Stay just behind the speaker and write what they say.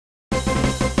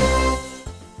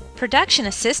Production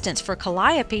assistance for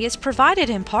Calliope is provided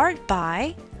in part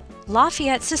by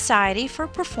Lafayette Society for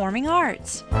Performing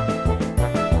Arts,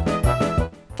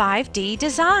 5D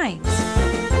Designs,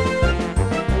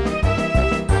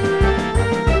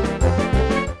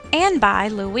 and by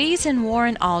Louise and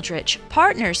Warren Aldrich,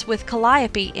 partners with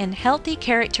Calliope in healthy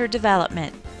character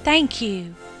development. Thank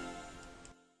you.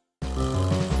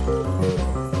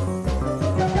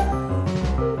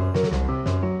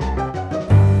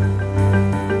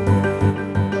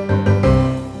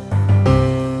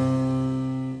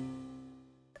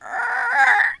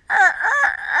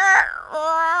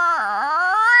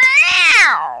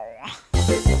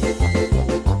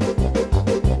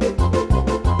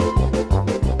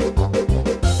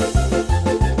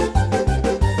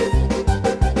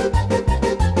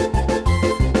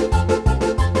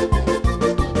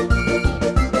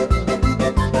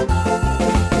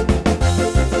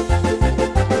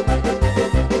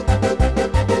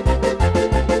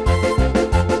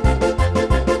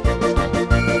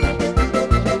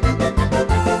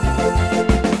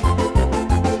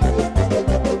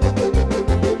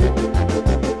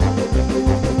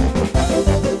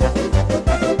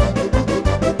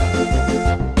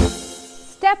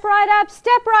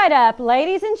 Step right up,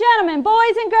 ladies and gentlemen,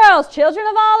 boys and girls, children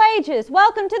of all ages.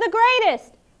 Welcome to the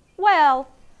greatest, well,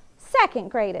 second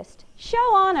greatest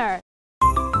show on earth.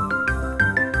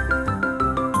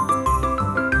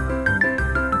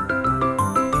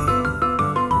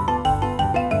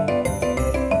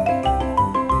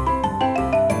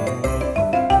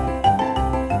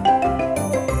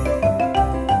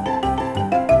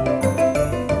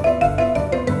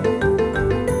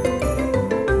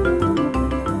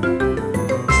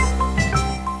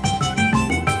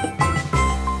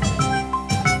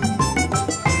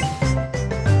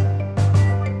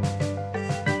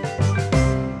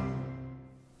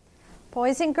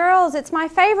 Boys and girls, it's my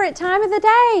favorite time of the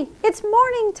day. It's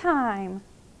morning time.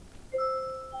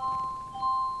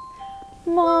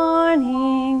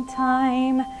 Morning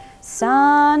time,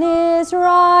 sun is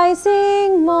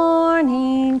rising,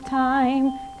 morning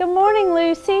time. Good morning,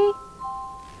 Lucy.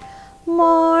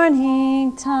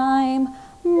 Morning time,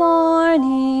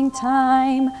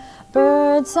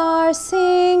 birds are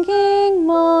singing,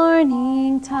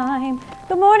 morning time.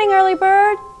 Good morning, early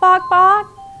bird, bok bok.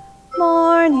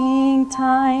 Morning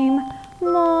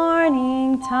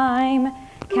time,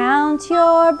 count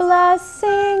your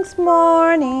blessings,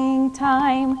 morning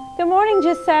time. Good morning,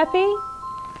 Giuseppe.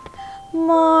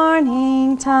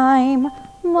 Morning time,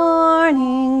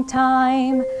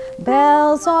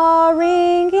 bells are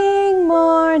ringing,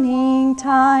 morning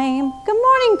time. Good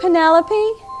morning,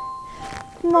 Penelope.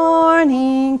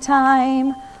 Morning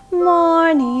time,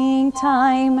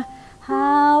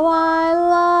 how I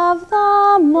love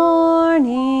the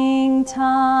morning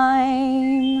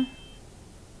time.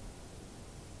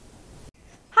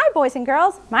 Hi, boys and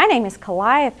girls. My name is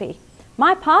Calliope.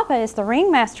 My papa is the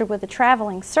ringmaster with the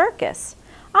traveling circus.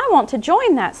 I want to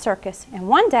join that circus, and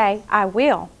one day I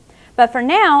will. But for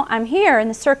now, I'm here in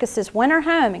the circus's winter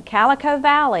home in Calico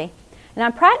Valley, and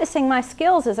I'm practicing my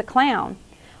skills as a clown.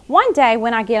 One day,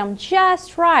 when I get them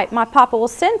just right, my papa will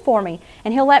send for me,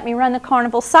 and he'll let me run the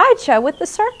carnival sideshow with the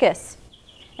circus.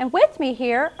 And with me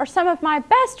here are some of my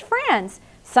best friends.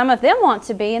 Some of them want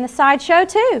to be in the sideshow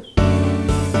too.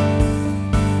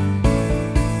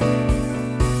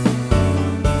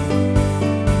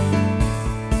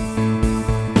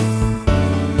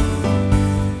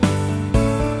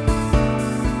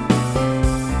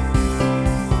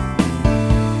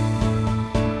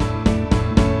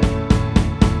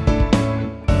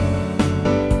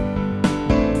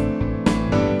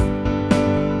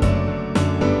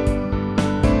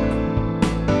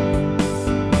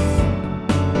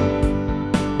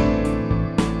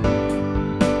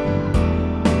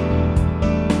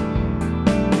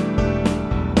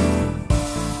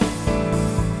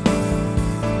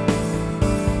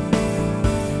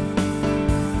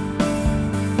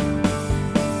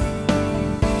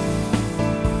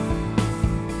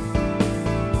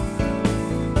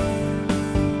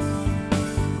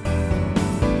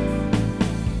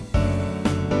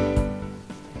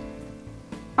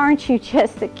 Aren't you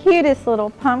just the cutest little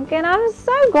pumpkin? I'm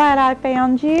so glad I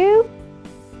found you.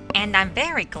 And I'm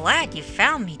very glad you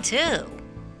found me too.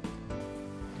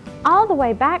 All the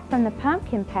way back from the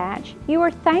pumpkin patch, you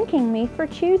were thanking me for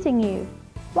choosing you.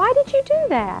 Why did you do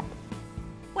that?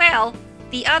 Well,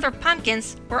 the other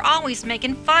pumpkins were always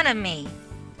making fun of me.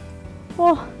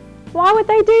 Well, why would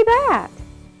they do that?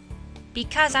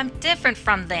 Because I'm different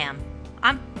from them.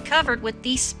 I'm covered with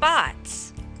these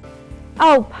spots.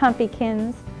 Oh,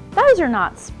 Pumpykins, those are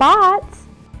not spots.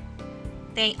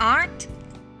 They aren't?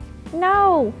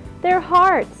 No, they're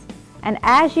hearts. And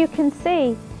as you can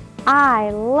see,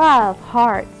 I love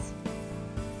hearts.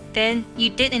 Then you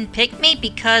didn't pick me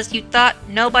because you thought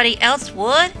nobody else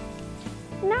would?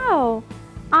 No,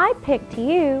 I picked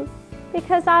you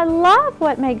because I love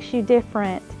what makes you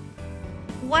different.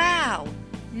 Wow,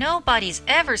 nobody's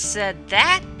ever said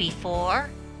that before.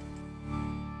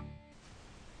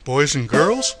 Boys and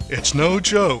girls, it's no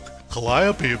joke.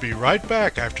 Calliope will be right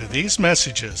back after these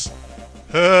messages.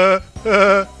 Hi,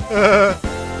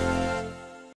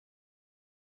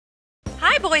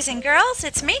 boys and girls.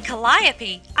 It's me,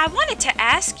 Calliope. I wanted to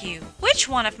ask you, which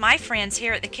one of my friends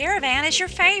here at the caravan is your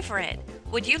favorite?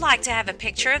 Would you like to have a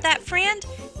picture of that friend?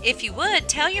 If you would,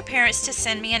 tell your parents to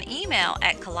send me an email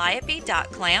at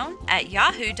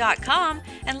calliope.clown@yahoo.com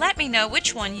and let me know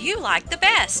which one you like the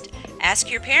best. Ask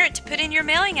your parent to put in your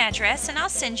mailing address and I'll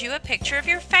send you a picture of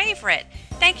your favorite.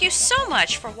 Thank you so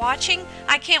much for watching.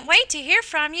 I can't wait to hear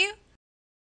from you.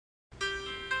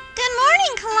 Good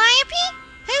morning, Calliope.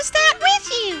 Who's that with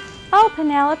you? Oh,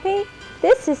 Penelope,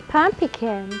 this is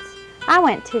Pumpykins. I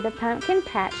went to the pumpkin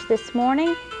patch this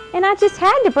morning and I just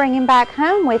had to bring him back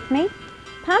home with me.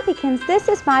 Pumpykins, this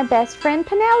is my best friend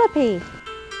Penelope.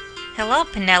 Hello,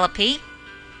 Penelope.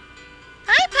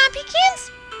 Hi, Pumpykins.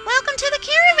 Welcome to the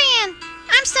caravan.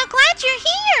 I'm so glad you're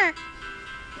here.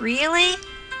 Really?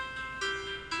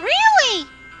 Really?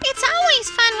 It's always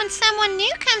fun when someone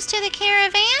new comes to the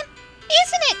caravan.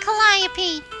 Isn't it,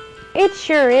 Calliope? It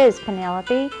sure is,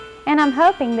 Penelope, and I'm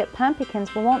hoping that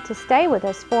Pumpykins will want to stay with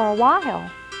us for a while.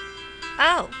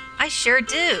 Oh, I sure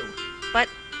do. But,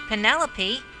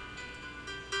 Penelope,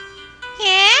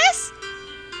 Yes?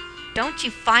 don't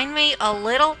you find me a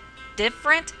little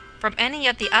different from any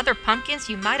of the other pumpkins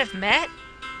you might have met?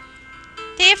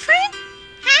 Different?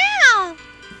 How?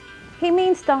 He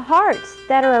means the hearts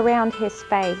that are around his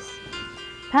face.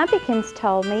 Pumpykins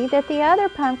told me that the other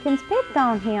pumpkins picked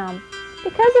on him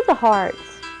because of the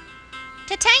hearts.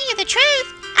 To tell you the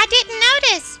truth, I didn't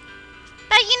notice.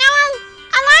 But you know,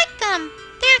 I like them.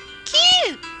 They're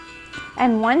cute.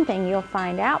 And one thing you'll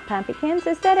find out, Pumpykins,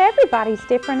 is that everybody's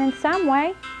different in some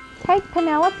way. Take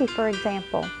Penelope, for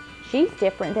example. She's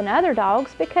different than other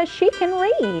dogs because she can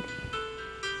read. And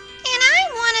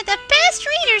I'm one of the best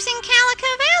readers in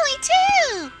Calico Valley,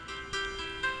 too.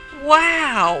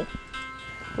 Wow!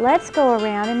 Let's go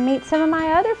around and meet some of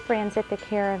my other friends at the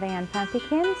caravan,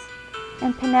 Pumpykins.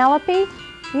 And Penelope,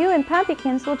 you and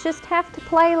Pumpykins will just have to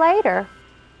play later.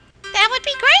 That would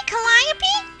be great,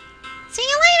 Calliope. See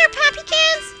you later,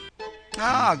 Pumpykins.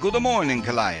 Ah, good morning,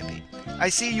 Calliope. I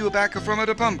see you back from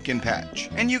the pumpkin patch,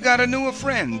 and you got a new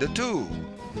friend, too.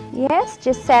 Yes,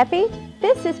 Giuseppe,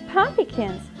 this is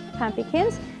Pumpykins.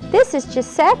 Pumpykins, this is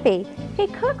Giuseppe. He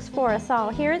cooks for us all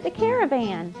here at the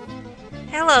caravan.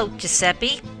 Hello,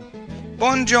 Giuseppe.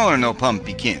 Buongiorno,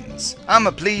 Pumpykins.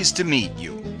 I'm pleased to meet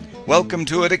you. Welcome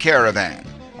to the caravan.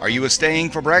 Are you staying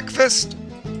for breakfast?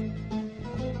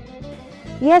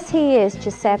 Yes, he is,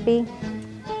 Giuseppe.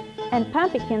 And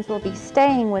Pumpykins will be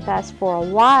staying with us for a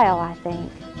while, I think.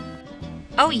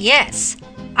 Oh, yes.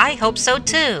 I hope so,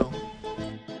 too.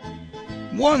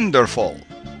 Wonderful.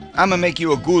 I'ma make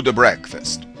you a good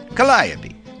breakfast.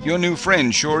 Calliope, your new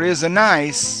friend sure is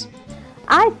nice.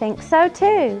 I think so,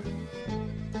 too.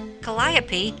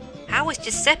 Calliope, how is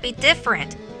Giuseppe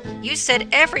different? You said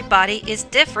everybody is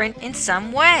different in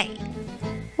some way.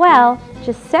 Well,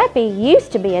 Giuseppe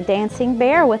used to be a dancing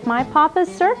bear with my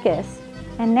papa's circus.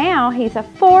 And now he's a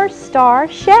 4-star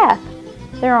chef.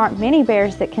 There aren't many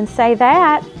bears that can say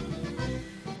that.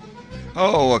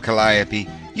 Oh, Calliope,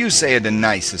 you say the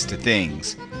nicest of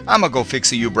things. I'ma go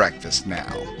fix you breakfast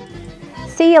now.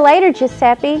 See you later,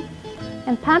 Giuseppe.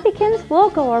 And Pumpykins,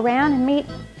 we'll go around and meet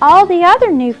all the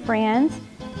other new friends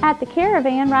at the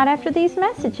caravan right after these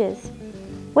messages.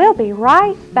 We'll be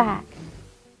right back.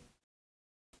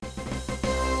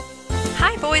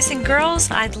 Hi, boys and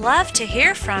girls. I'd love to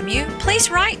hear from you.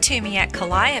 Please write to me at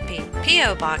Calliope,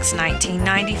 P.O. Box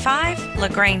 1995,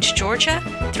 LaGrange, Georgia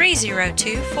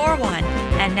 30241.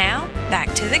 And now,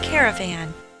 back to the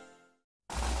caravan.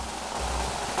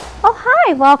 Oh,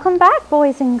 hi. Welcome back,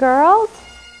 boys and girls.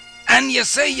 And you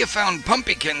say you found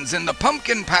Pumpykins in the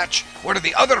pumpkin patch where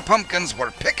the other pumpkins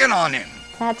were picking on him.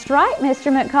 That's right,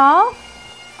 Mr. McCall.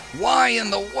 Why in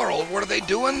the world were they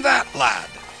doing that, lad?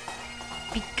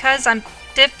 Because I'm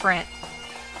different.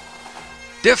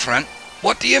 Different?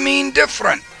 What do you mean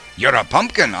different? You're a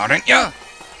pumpkin, aren't you?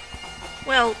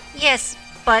 Well, yes,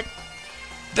 but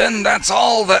Then that's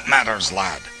all that matters,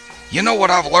 lad. You know what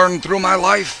I've learned through my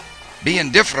life?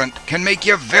 Being different can make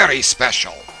you very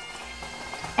special.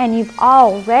 And you've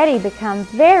already become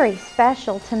very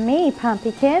special to me,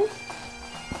 Pumpykins.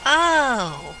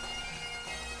 Oh.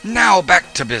 Now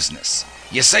back to business.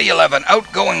 You say you'll have an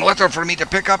outgoing letter for me to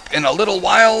pick up in a little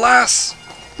while, lass?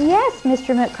 Yes,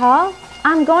 Mr. McCall.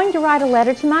 I'm going to write a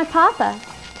letter to my papa.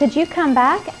 Could you come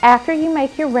back after you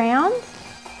make your rounds?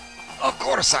 Of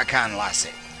course I can,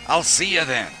 lassie. I'll see you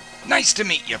then. Nice to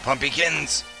meet you,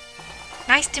 Pumpykins.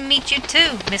 Nice to meet you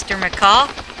too, Mr. McCall.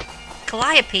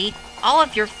 Calliope, all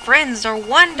of your friends are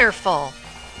wonderful.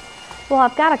 Well,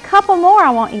 I've got a couple more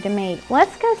I want you to meet.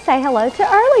 Let's go say hello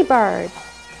to Early Bird.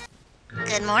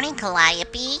 Good morning,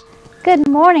 Calliope. Good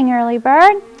morning, Early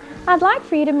Bird. I'd like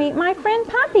for you to meet my friend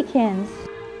Pumpykins.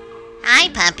 Hi,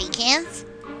 Pumpykins.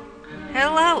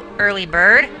 Hello, Early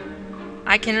Bird.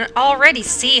 I can already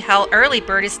see how Early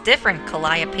Bird is different,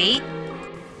 Calliope.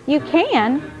 You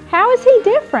can? How is he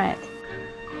different?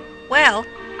 Well,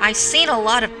 I've seen a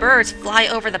lot of birds fly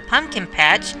over the pumpkin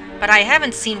patch, but I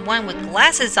haven't seen one with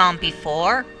glasses on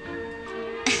before.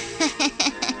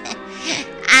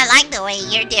 I like the way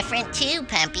you're different too,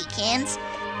 Pumpykins.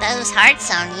 Those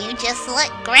hearts on you just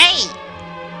look great.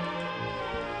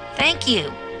 Thank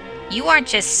you. You aren't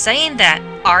just saying that,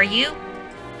 are you?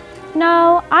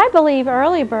 No, I believe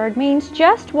Early Bird means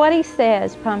just what he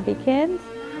says, Pumpykins.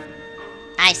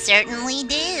 I certainly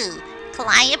do.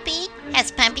 Calliope,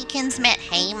 has Pumpykins met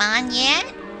Haymon yet?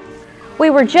 We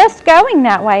were just going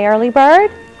that way, Early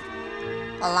Bird.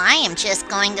 Well, I am just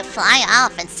going to fly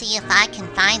off and see if I can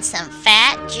find some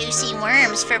fat, juicy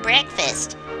worms for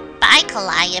breakfast. Bye,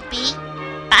 Calliope.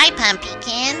 Bye,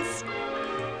 Pumpykins.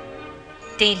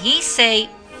 Did he say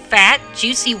fat,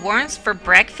 juicy worms for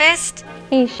breakfast?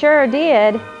 He sure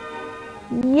did.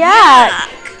 Yuck!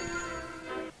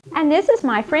 And this is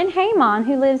my friend Haymon,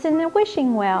 who lives in the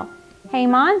wishing well.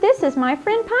 Haymon, this is my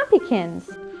friend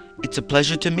Pumpykins. It's a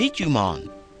pleasure to meet you, Mon.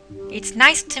 It's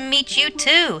nice to meet you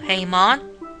too, Haymon.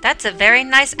 That's a very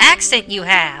nice accent you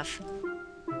have.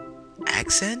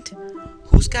 Accent?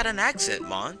 Who's got an accent,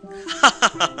 Mon?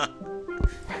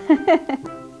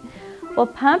 Well,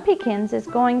 Pumpykins is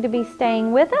going to be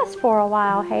staying with us for a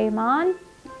while, Haymon.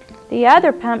 The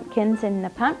other pumpkins in the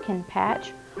pumpkin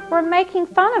patch were making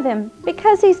fun of him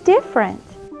because he's different.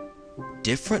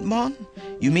 Different, Mon?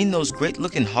 You mean those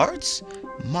great-looking hearts?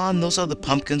 Mon, those other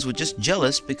pumpkins were just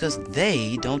jealous because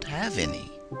they don't have any.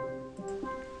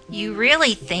 You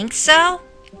really think so?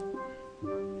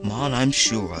 Mon, I'm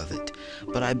sure of it.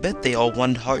 But I bet they all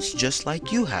wanted hearts just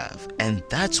like you have, and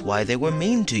that's why they were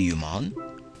mean to you, Mon.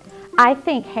 I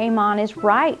think Haymon is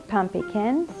right,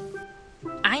 Pumpykins.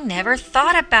 I never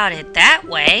thought about it that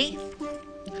way.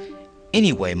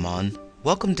 Anyway, Mon,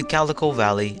 welcome to Calico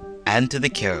Valley and to the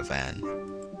caravan.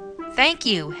 Thank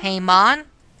you, Haymon.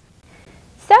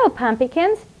 So,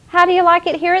 Pumpykins, how do you like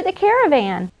it here at the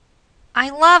caravan? I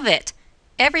love it.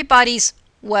 Everybody's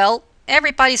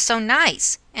so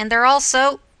nice, and they're all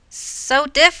so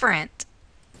different.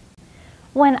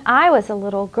 When I was a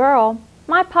little girl,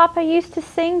 my papa used to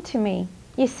sing to me.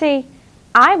 You see,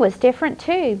 I was different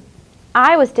too.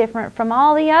 I was different from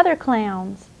all the other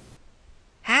clowns.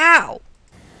 How?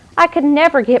 I could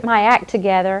never get my act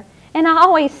together, and I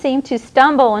always seemed to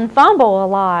stumble and fumble a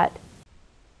lot.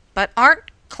 But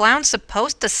aren't clowns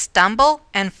supposed to stumble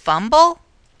and fumble?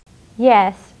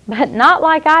 Yes, but not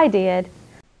like I did.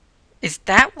 Is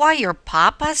that why your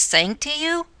papa sang to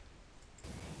you?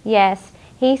 Yes,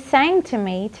 he sang to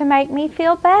me to make me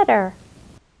feel better.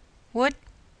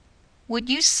 Would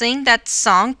you sing that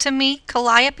song to me,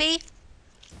 Calliope?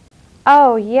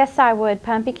 Oh, yes I would,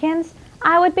 Pumpykins.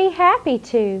 I would be happy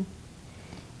to.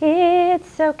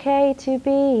 It's okay to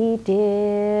be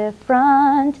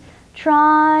different.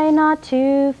 Try not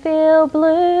to feel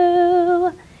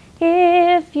blue.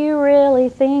 If you really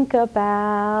think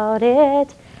about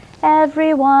it,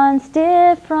 everyone's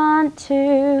different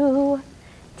too.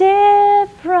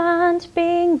 Different,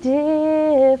 being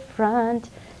different.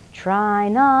 Try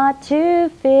not to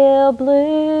feel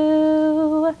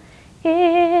blue.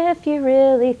 If you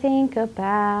really think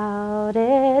about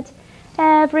it,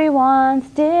 everyone's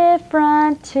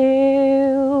different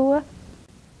too.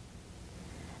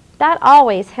 That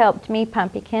always helped me,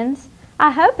 Pumpykins.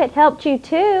 I hope it helped you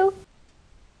too.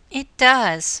 It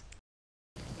does.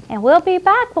 And we'll be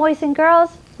back, boys and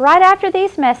girls, right after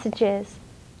these messages.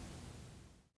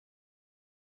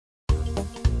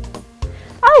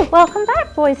 Oh, welcome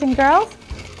back, boys and girls.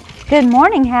 Good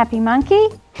morning, Happy Monkey.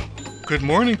 Good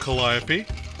morning, Calliope,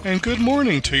 and good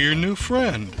morning to your new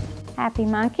friend. Happy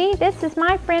Monkey, this is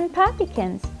my friend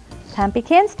Pumpykins.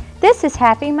 Pumpykins, this is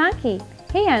Happy Monkey.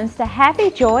 He owns the Happy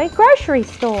Joy grocery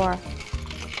store.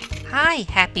 Hi,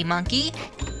 Happy Monkey.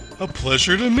 A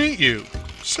pleasure to meet you.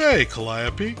 Say,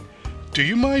 Calliope, do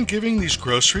you mind giving these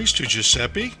groceries to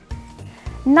Giuseppe?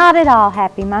 Not at all,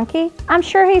 Happy Monkey. I'm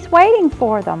sure he's waiting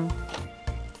for them.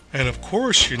 And of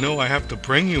course, you know I have to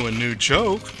bring you a new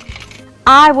joke.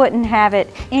 I wouldn't have it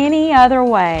any other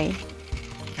way.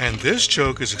 And this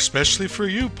joke is especially for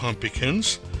you,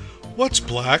 Pumpykins. What's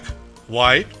black,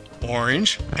 white,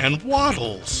 orange, and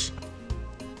waddles?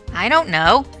 I don't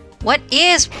know. What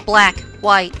is black,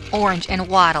 white, orange, and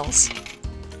waddles?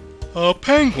 A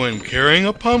penguin carrying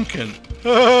a pumpkin.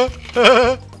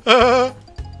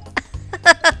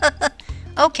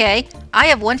 Okay, I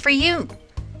have one for you.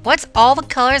 What's all the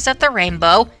colors of the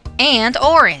rainbow and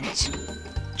orange?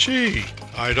 Gee,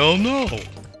 I don't know.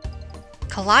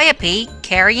 Calliope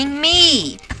carrying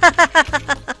me.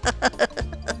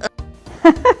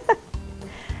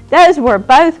 Those were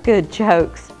both good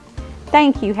jokes.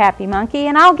 Thank you, Happy Monkey,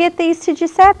 and I'll get these to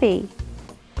Giuseppe.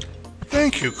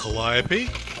 Thank you, Calliope.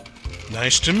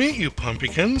 Nice to meet you,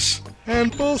 Pumpykins.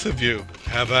 And both of you,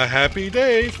 have a happy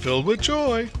day filled with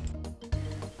joy.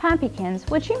 Pumpykins,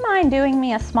 would you mind doing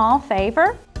me a small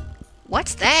favor?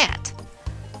 What's that?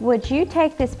 Would you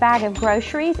take this bag of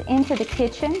groceries into the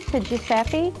kitchen to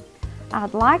Giuseppe?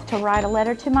 I'd like to write a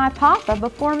letter to my papa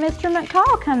before Mr.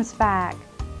 McCall comes back.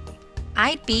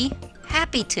 I'd be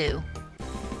happy to.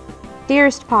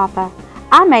 Dearest Papa,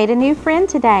 I made a new friend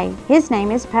today. His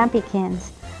name is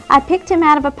Pumpykins. I picked him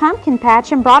out of a pumpkin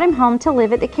patch and brought him home to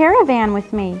live at the caravan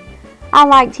with me. I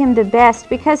liked him the best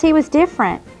because he was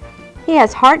different. He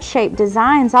has heart-shaped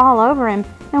designs all over him,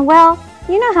 and well,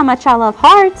 you know how much I love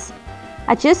hearts.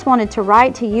 I just wanted to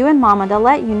write to you and Mama to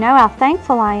let you know how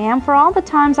thankful I am for all the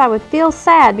times I would feel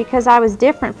sad because I was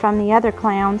different from the other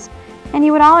clowns, and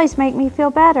you would always make me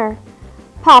feel better.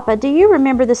 Papa, do you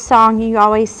remember the song you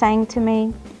always sang to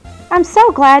me? I'm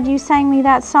so glad you sang me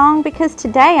that song because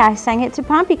today I sang it to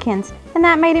Pumpykins, and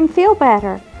that made him feel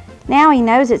better. Now he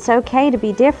knows it's okay to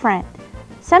be different.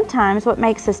 Sometimes what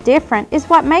makes us different is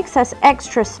what makes us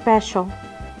extra special.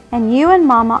 And you and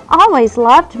Mama always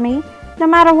loved me, no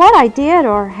matter what I did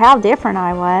or how different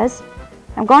I was.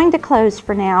 I'm going to close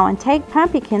for now and take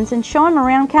Pumpykins and show him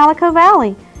around Calico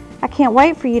Valley. I can't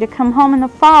wait for you to come home in the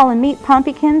fall and meet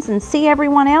Pumpykins and see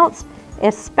everyone else,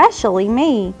 especially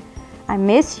me. I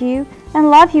miss you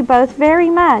and love you both very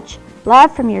much.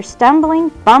 Love from your stumbling,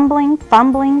 bumbling,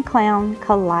 fumbling clown,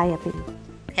 Calliope.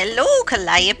 Hello,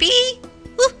 Calliope.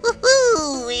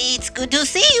 Woo-hoo-hoo. It's good to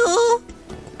see you.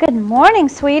 Good morning,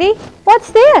 sweetie. What's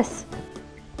this?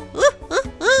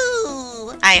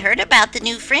 Woo-hoo-hoo. I heard about the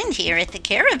new friend here at the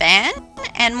caravan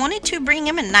and wanted to bring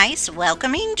him a nice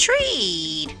welcoming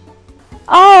treat.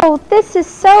 Oh, this is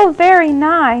so very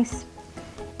nice.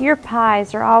 Your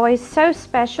pies are always so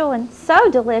special and so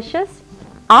delicious.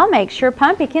 I'll make sure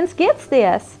Pumpykins gets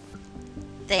this.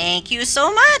 Thank you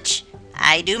so much.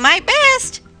 I do my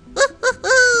best.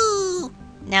 Woo-hoo-hoo.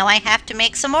 Now I have to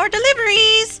make some more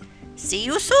deliveries. See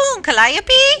you soon,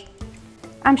 Calliope.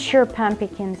 I'm sure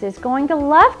Pumpykins is going to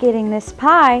love getting this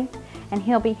pie, and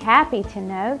he'll be happy to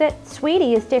know that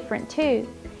Sweetie is different too,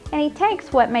 and he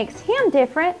takes what makes him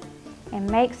different and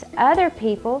makes other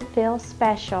people feel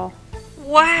special.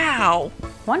 Wow!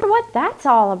 Wonder what that's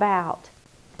all about.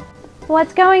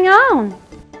 What's going on?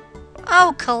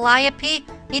 Oh, Calliope,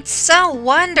 it's so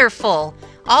wonderful.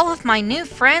 All of my new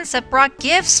friends have brought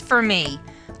gifts for me.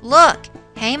 Look,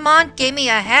 Haymon gave me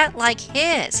a hat like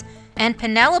his, and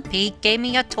Penelope gave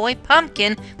me a toy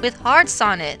pumpkin with hearts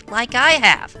on it like I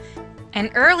have.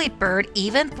 And Early Bird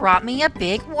even brought me a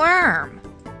big worm.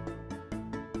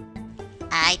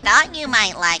 I thought you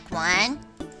might like one.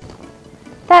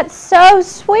 That's so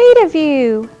sweet of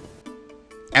you.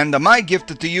 And my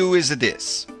gift to you is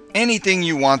this. Anything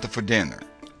you want for dinner.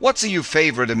 What's your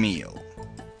favorite meal?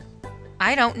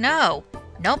 I don't know.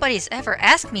 Nobody's ever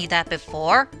asked me that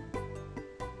before.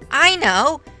 I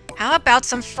know. How about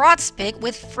some frotspig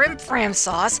with frim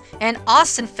sauce and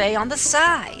Austinfay on the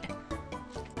side?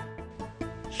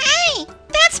 Hey,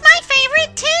 that's my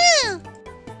favorite too.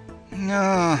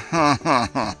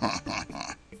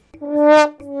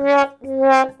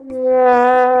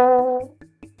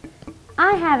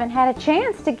 I haven't had a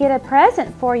chance to get a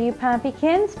present for you,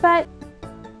 Pumpykins, but...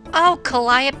 Oh,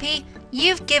 Calliope,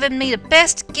 you've given me the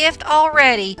best gift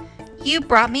already. You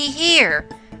brought me here,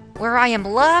 where I am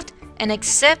loved and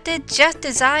accepted just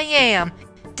as I am,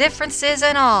 differences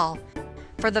and all.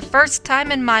 For the first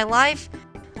time in my life,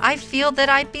 I feel that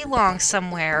I belong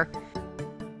somewhere.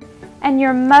 And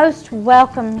you're most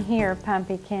welcome here,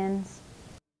 Pumpykins.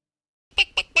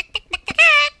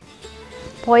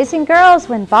 Boys and girls,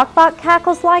 when Bok Bok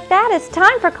cackles like that, it's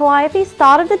time for Calliope's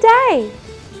Thought of the Day.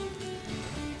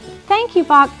 Thank you,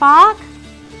 Bok Bok.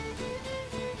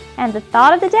 And the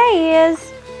thought of the day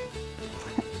is,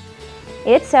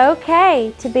 It's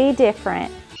okay to be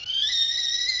different.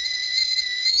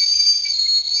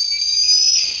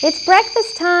 It's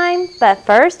breakfast time, but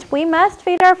first we must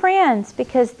feed our friends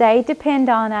because they depend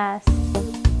on us.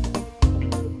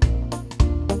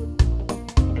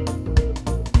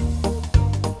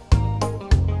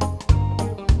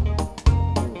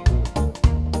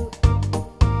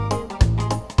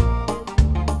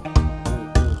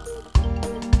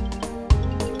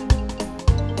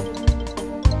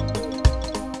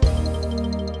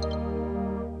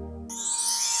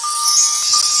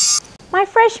 My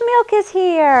fresh milk is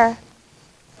here.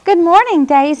 Good morning,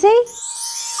 Daisy.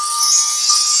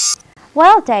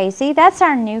 Well, Daisy, that's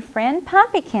our new friend,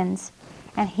 Pumpykins.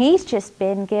 And he's just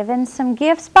been given some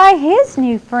gifts by his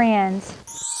new friends.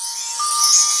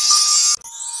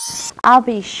 I'll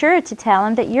be sure to tell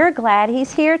him that you're glad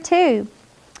he's here too.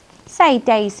 Say,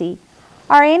 Daisy,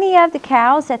 are any of the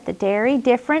cows at the dairy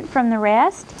different from the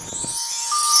rest?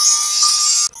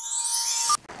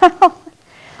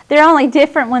 They're only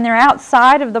different when they're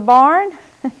outside of the barn.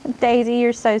 Daisy,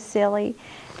 you're so silly.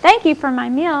 Thank you for my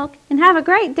milk, and have a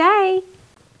great day.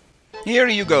 Here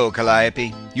you go,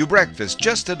 Calliope. Your breakfast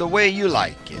just the way you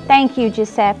like it. Thank you,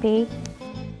 Giuseppe.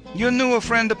 Your newer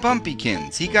friend, the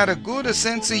Pumpykins, he got a good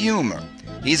sense of humor.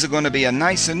 He's going to be a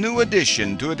nice new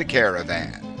addition to the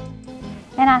caravan.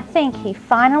 And I think he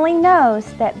finally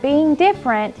knows that being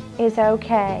different is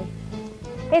okay.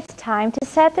 It's time to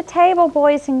set the table,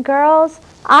 boys and girls.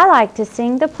 I like to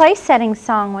sing the place-setting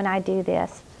song when I do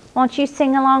this. Won't you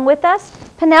sing along with us?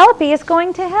 Penelope is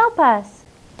going to help us.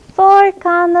 Fork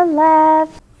on the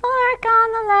left, fork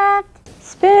on the left,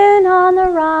 spoon on the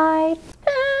right,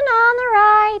 spoon on the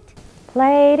right,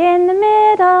 plate in the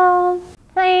middle,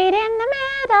 plate in the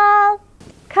middle,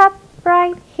 cup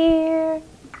right here,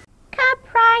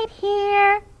 cup right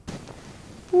here,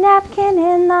 napkin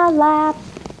in the lap,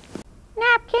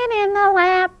 napkin in the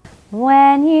lap.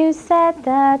 When you set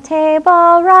the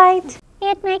table right,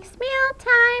 it makes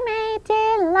mealtime a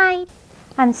delight.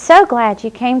 I'm so glad you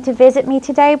came to visit me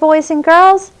today, boys and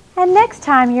girls. And next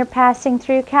time you're passing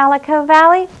through Calico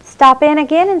Valley, stop in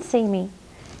again and see me.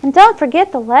 And don't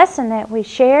forget the lesson that we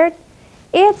shared.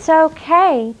 It's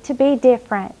okay to be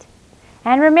different.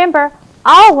 And remember,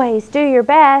 always do your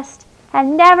best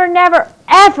and never, never,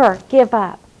 ever give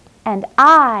up. And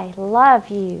I love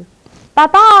you.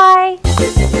 Bye-bye.